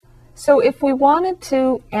So if we wanted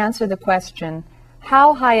to answer the question,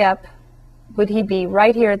 how high up would he be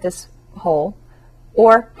right here at this hole,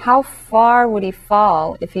 or how far would he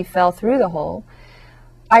fall if he fell through the hole,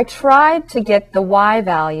 I tried to get the y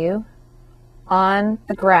value on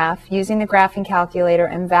the graph using the graphing calculator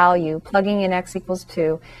and value, plugging in x equals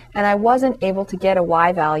 2, and I wasn't able to get a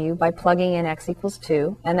y value by plugging in x equals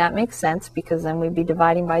 2, and that makes sense because then we'd be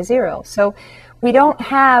dividing by 0. So we don't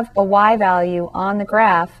have a y value on the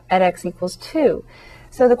graph at x equals 2.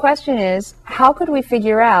 So the question is, how could we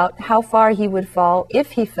figure out how far he would fall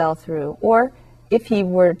if he fell through, or if he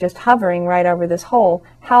were just hovering right over this hole,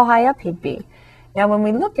 how high up he'd be? Now when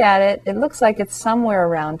we look at it, it looks like it's somewhere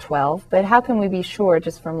around 12, but how can we be sure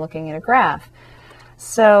just from looking at a graph?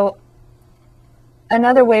 So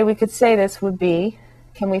another way we could say this would be,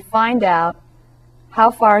 can we find out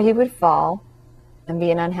how far he would fall and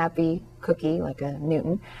be an unhappy cookie like a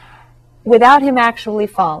Newton without him actually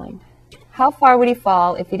falling? How far would he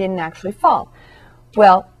fall if he didn't actually fall?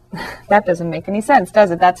 Well, that doesn't make any sense,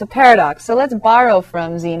 does it? That's a paradox. So let's borrow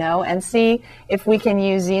from Zeno and see if we can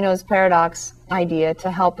use Zeno's paradox idea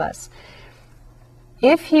to help us.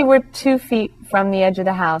 If he were 2 feet from the edge of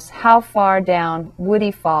the house, how far down would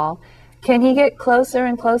he fall? Can he get closer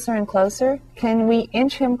and closer and closer? Can we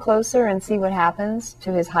inch him closer and see what happens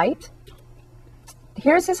to his height?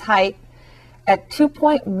 Here's his height at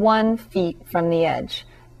 2.1 feet from the edge.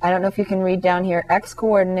 I don't know if you can read down here, x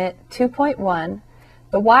coordinate 2.1.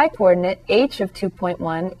 The y coordinate, h of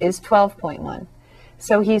 2.1, is 12.1.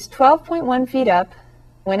 So he's 12.1 feet up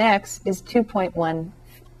when x is 2.1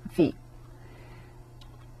 feet.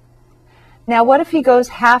 Now what if he goes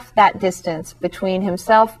half that distance between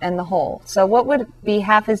himself and the hole? So what would be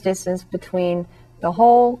half his distance between the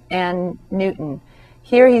hole and Newton?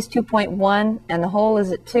 Here he's 2.1 and the hole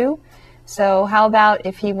is at 2. So how about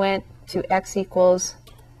if he went to x equals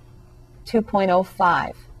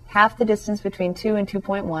 2.05? Half the distance between 2 and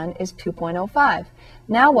 2.1 is 2.05.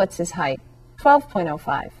 Now what's his height?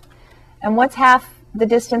 12.05. And what's half the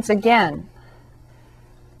distance again?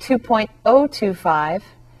 2.025.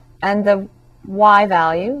 And the y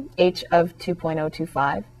value, h of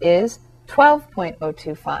 2.025, is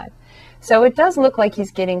 12.025. So it does look like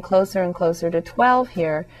he's getting closer and closer to 12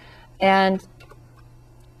 here. And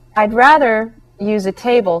I'd rather use a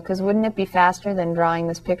table, because wouldn't it be faster than drawing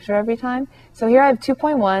this picture every time? So here I have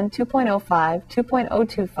 2.1, 2.05,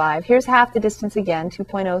 2.025. Here's half the distance again,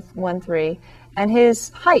 2.013. And his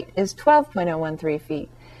height is 12.013 feet.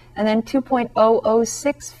 And then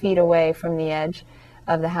 2.006 feet away from the edge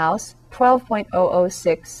of the house,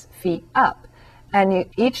 12.006 feet up. And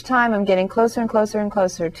each time I'm getting closer and closer and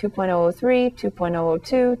closer, 2.003,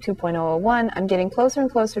 2.002, 2.001, I'm getting closer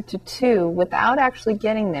and closer to 2 without actually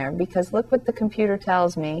getting there, because look what the computer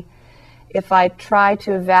tells me if I try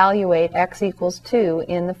to evaluate x equals 2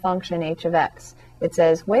 in the function h of x. It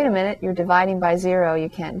says, wait a minute, you're dividing by 0, you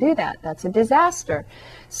can't do that. That's a disaster.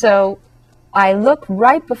 So I look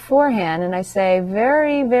right beforehand and I say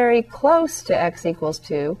very, very close to x equals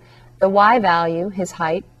 2. The y value, his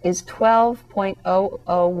height, is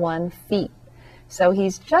 12.001 feet. So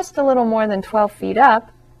he's just a little more than 12 feet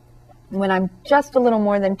up when I'm just a little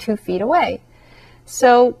more than 2 feet away.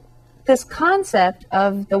 So this concept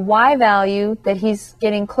of the y value that he's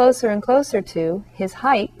getting closer and closer to, his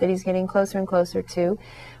height that he's getting closer and closer to,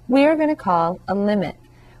 we are going to call a limit.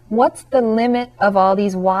 What's the limit of all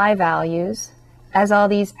these y values as all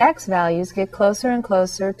these x values get closer and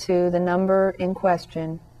closer to the number in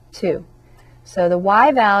question, 2. So the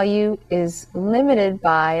y value is limited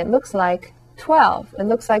by, it looks like 12. It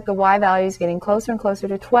looks like the y value is getting closer and closer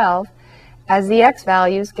to 12 as the x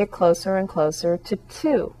values get closer and closer to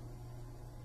 2.